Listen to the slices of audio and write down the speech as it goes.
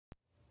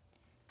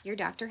Your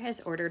doctor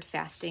has ordered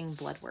fasting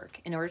blood work.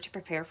 In order to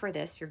prepare for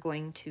this, you're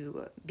going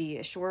to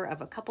be sure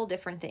of a couple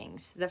different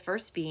things. The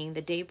first being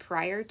the day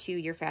prior to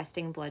your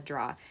fasting blood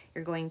draw,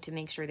 you're going to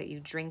make sure that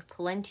you drink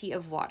plenty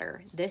of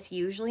water. This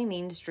usually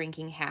means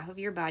drinking half of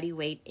your body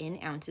weight in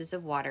ounces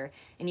of water,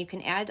 and you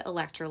can add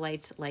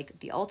electrolytes like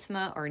the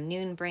Ultima or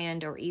Noon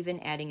brand, or even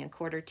adding a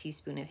 1/4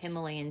 teaspoon of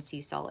Himalayan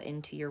sea salt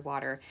into your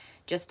water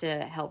just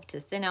to help to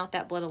thin out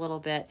that blood a little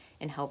bit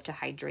and help to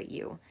hydrate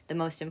you. The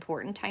most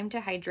important time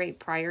to hydrate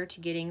prior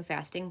to getting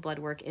fasting blood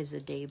work is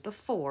the day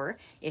before.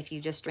 If you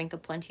just drink a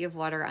plenty of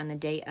water on the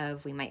day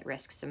of, we might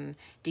risk some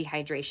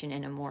dehydration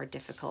and a more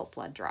difficult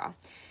blood draw.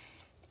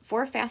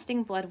 For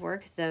fasting blood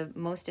work, the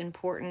most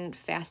important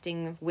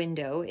fasting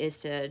window is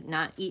to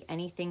not eat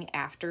anything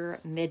after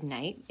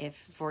midnight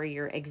for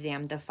your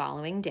exam the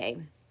following day.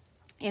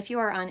 If you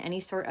are on any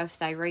sort of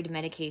thyroid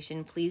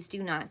medication, please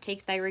do not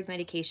take thyroid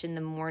medication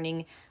the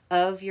morning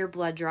of your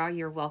blood draw.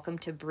 You're welcome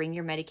to bring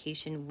your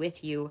medication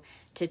with you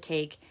to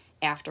take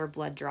after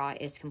blood draw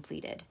is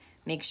completed.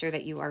 Make sure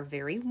that you are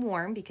very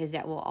warm because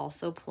that will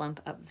also plump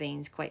up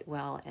veins quite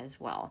well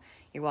as well.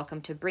 You're welcome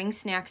to bring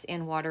snacks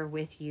and water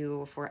with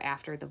you for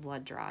after the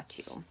blood draw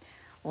too.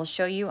 We'll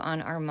show you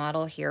on our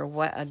model here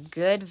what a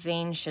good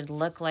vein should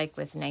look like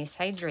with nice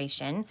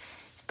hydration.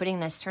 Putting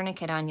this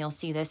tourniquet on, you'll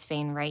see this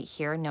vein right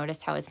here.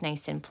 Notice how it's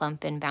nice and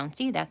plump and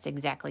bouncy. That's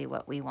exactly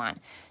what we want.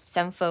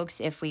 Some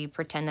folks, if we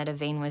pretend that a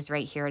vein was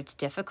right here, it's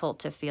difficult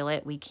to feel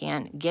it. We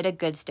can't get a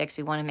good stick,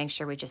 so we want to make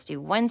sure we just do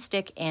one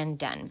stick and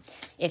done.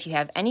 If you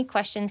have any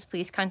questions,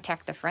 please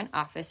contact the front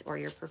office or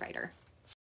your provider.